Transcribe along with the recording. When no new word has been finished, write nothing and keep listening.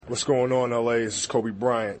What's going on, LA? This is Kobe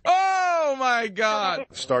Bryant. Oh, my God.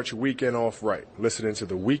 Start your weekend off right. Listening to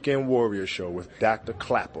the Weekend Warrior Show with Dr.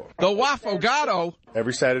 Clapper. The Wafogato.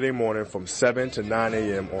 Every Saturday morning from 7 to 9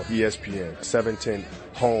 a.m. on ESPN, 710,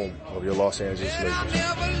 home of your Los Angeles Lakers.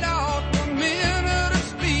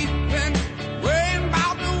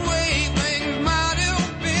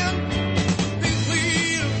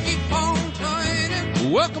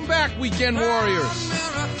 Welcome back, Weekend Warriors.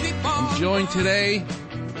 I'm joined today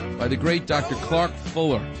by the great Dr. Clark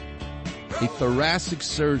Fuller, a thoracic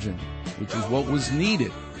surgeon, which is what was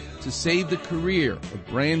needed to save the career of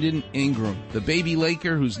Brandon Ingram, the baby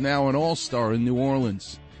Laker who's now an all-star in New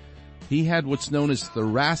Orleans. He had what's known as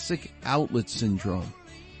thoracic outlet syndrome.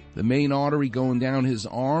 The main artery going down his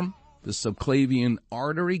arm, the subclavian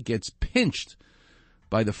artery, gets pinched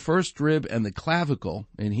by the first rib and the clavicle,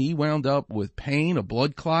 and he wound up with pain, a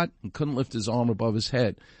blood clot, and couldn't lift his arm above his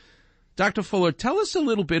head. Dr. Fuller, tell us a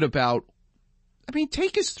little bit about,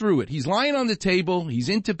 take us through it. He's lying on the table, he's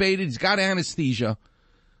intubated, he's got anesthesia.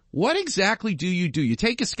 What exactly do? You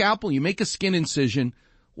take a scalpel, you make a skin incision.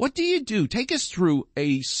 What do you do? Take us through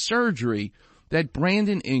a surgery that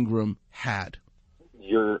Brandon Ingram had.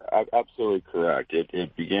 You're absolutely correct.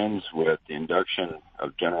 It begins with the induction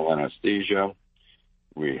of general anesthesia.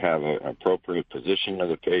 We have an appropriate position of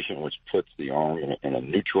the patient, which puts the arm in a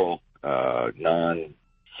neutral, non-flexed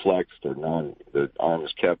or the arm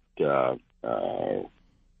is kept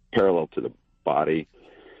parallel to the body.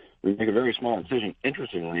 We make a very small incision,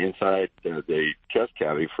 interestingly, inside the chest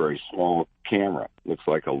cavity for a small camera. Looks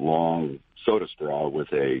like a long soda straw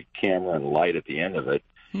with a camera and light at the end of it.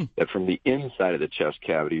 That from the inside of the chest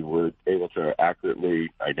cavity, we're able to accurately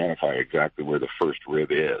identify exactly where the first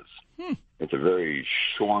rib is. It's a very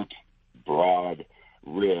short, broad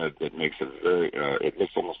rib that makes it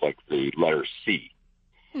looks almost like the letter C.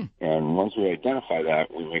 And once we identify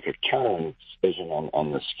that, we make a counter incision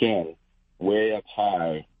on the skin way up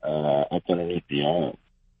high, up underneath the arm.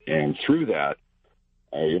 And through that,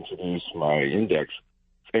 I introduce my index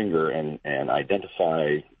finger and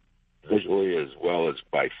identify visually as well as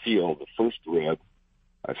by feel the first rib.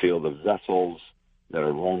 I feel the vessels that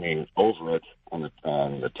are running over it on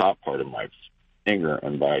the top part of my finger,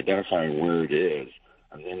 and by identifying where it is,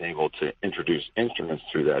 I'm then able to introduce instruments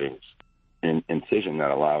through that incision that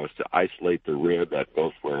allow us to isolate the rib at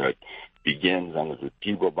both where it begins on the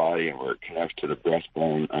vertebral body and where it connects to the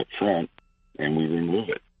breastbone up front, and we remove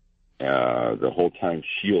it. The whole time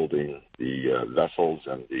shielding the vessels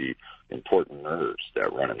and the important nerves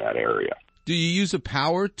that run in that area. Do you use a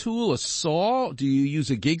power tool, a saw? Do you use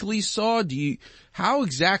a giggly saw? How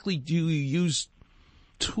exactly do you use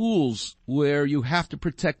tools where you have to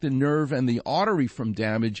protect the nerve and the artery from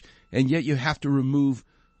damage, and yet you have to remove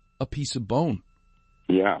a piece of bone?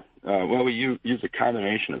 Yeah. Well, we use a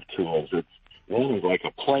combination of tools. It's one is like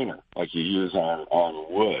a planer, like you use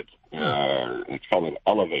on wood. It's called an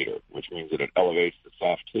elevator, which means that it elevates the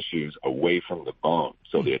soft tissues away from the bone.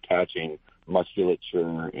 So the attaching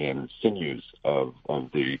musculature and sinews of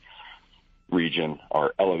the region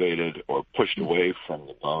are elevated or pushed away from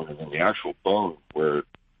the bone, and then the actual bone where it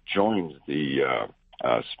joins the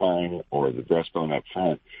spine or the breastbone up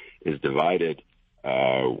front is divided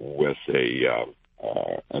with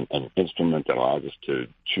an instrument that allows us to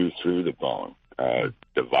chew through the bone,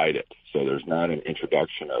 divide it. So there's not an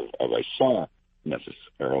introduction of a saw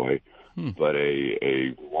necessarily, but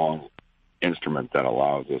a long instrument that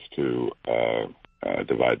allows us to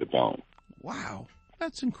divide the bone. Wow,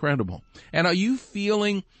 that's incredible. And are you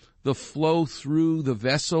feeling the flow through the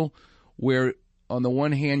vessel where on the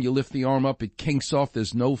one hand you lift the arm up, it kinks off,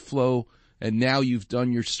 there's no flow, and now you've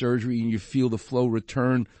done your surgery and you feel the flow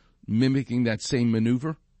return, mimicking that same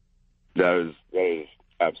maneuver? That is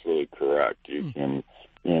absolutely correct. You can,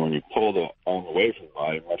 when you pull the arm away from the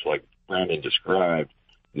body, much like Brandon described,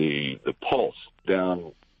 the pulse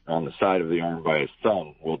down on the side of the arm by his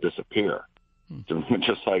thumb will disappear,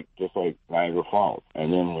 just like Niagara Falls.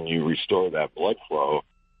 And then when you restore that blood flow,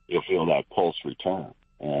 you'll feel that pulse return.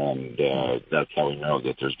 And that's how we know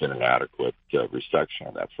that there's been an adequate resection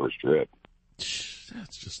of that first rib.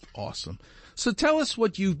 That's just awesome. So tell us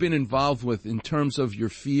what you've been involved with in terms of your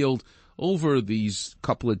field over these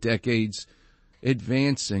couple of decades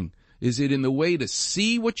advancing. Is it in the way to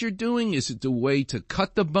see what you're doing? Is it the way to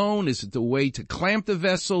cut the bone? Is it the way to clamp the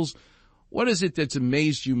vessels? What is it that's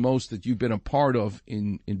amazed you most that you've been a part of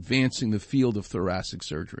in advancing the field of thoracic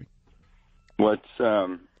surgery? What's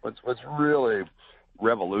really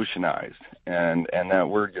revolutionized, and that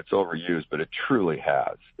word gets overused, but it truly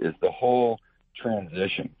has, is the whole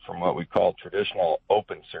transition from what we call traditional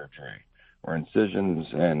open surgery, where incisions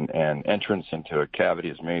and entrance into a cavity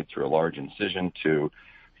is made through a large incision to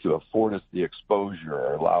afford us the exposure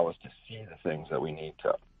or allow us to see the things that we need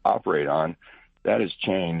to operate on. That has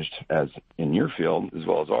changed, as in your field as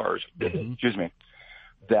well as ours, excuse me,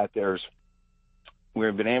 that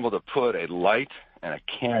we've been able to put a light and a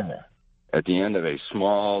camera at the end of a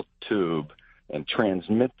small tube and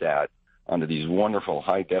transmit that onto these wonderful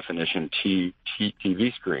high-definition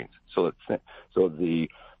TV screens. So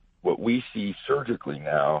what we see surgically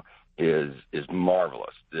now is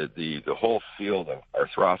marvelous. The whole field of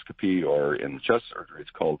arthroscopy, or in chest surgery, it's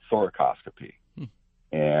called thoracoscopy.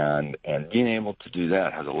 And being able to do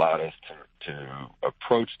that has allowed us to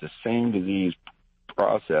approach the same disease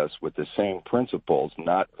process with the same principles,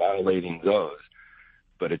 not violating those,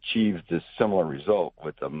 but achieve this similar result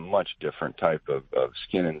with a much different type of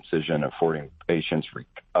skin incision, affording patients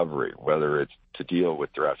recovery, whether it's to deal with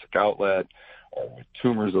thoracic outlet or with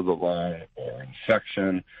tumors of the lung or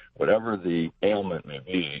infection, whatever the ailment may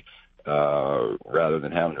be, rather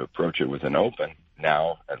than having to approach it with an open.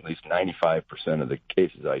 Now, at least 95% of the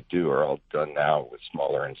cases I do are all done now with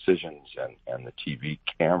smaller incisions and the TV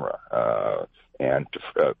camera. And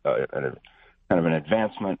kind of an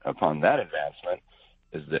advancement upon that advancement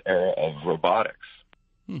is the era of robotics,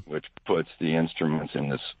 which puts the instruments in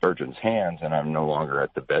the surgeon's hands, and I'm no longer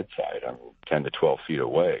at the bedside. I'm 10 to 12 feet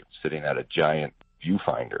away, sitting at a giant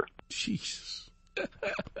viewfinder. Jesus.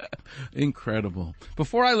 Incredible.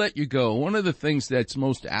 Before I let you go, one of the things that's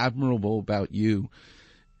most admirable about you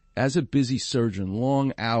as a busy surgeon,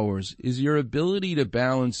 long hours, is your ability to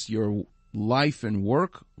balance your life and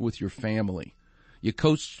work with your family. You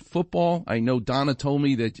coached football. I know Donna told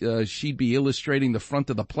me that she'd be illustrating the front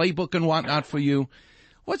of the playbook and whatnot for you.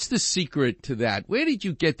 What's the secret to that? Where did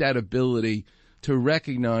you get that ability to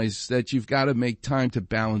recognize that you've got to make time to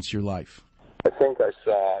balance your life? I think I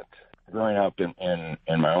saw it growing up in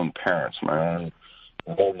my own parents, my own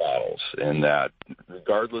role models, in that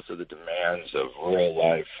regardless of the demands of rural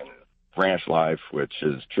life and ranch life, which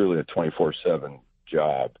is truly a 24/7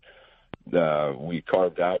 job, we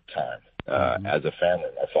carved out time as a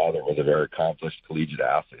family. My father was a very accomplished collegiate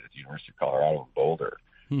athlete at the University of Colorado in Boulder,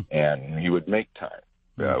 and he would make time,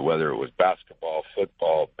 whether it was basketball,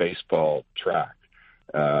 football, baseball, track.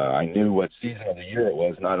 I knew what season of the year it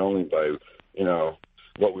was, not only by,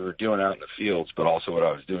 what we were doing out in the fields, but also what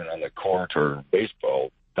I was doing on the court or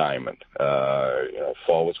baseball diamond.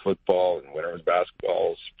 Fall was football, and winter was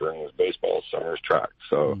basketball, spring was baseball, summer was track.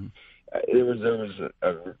 So there was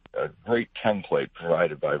a great template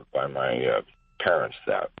provided by my parents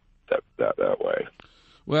that way.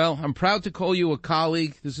 Well, I'm proud to call you a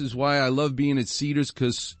colleague. This is why I love being at Cedars,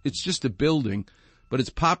 because it's just a building, but it's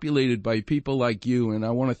populated by people like you, and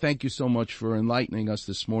I want to thank you so much for enlightening us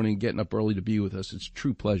this morning, getting up early to be with us. It's a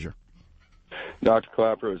true pleasure. Dr.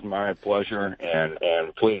 Clapper, it was my pleasure, and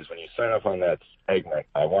please, when you sign up on that segment,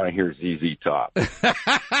 I want to hear ZZ Top.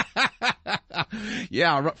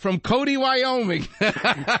 Yeah, from Cody, Wyoming. All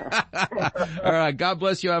right, God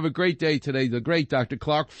bless you. Have a great day today. The great Dr.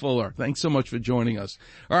 Clark Fuller. Thanks so much for joining us.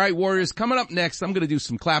 All right, Warriors, coming up next, I'm going to do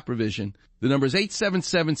some clap revision. The number is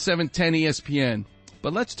 877-710-ESPN.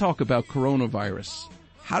 But let's talk about coronavirus.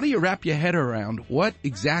 How do you wrap your head around what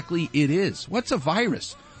exactly it is? What's a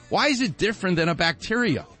virus? Why is it different than a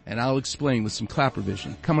bacteria? And I'll explain with some clap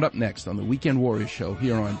revision coming up next on the Weekend Warriors Show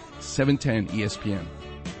here on 710 ESPN.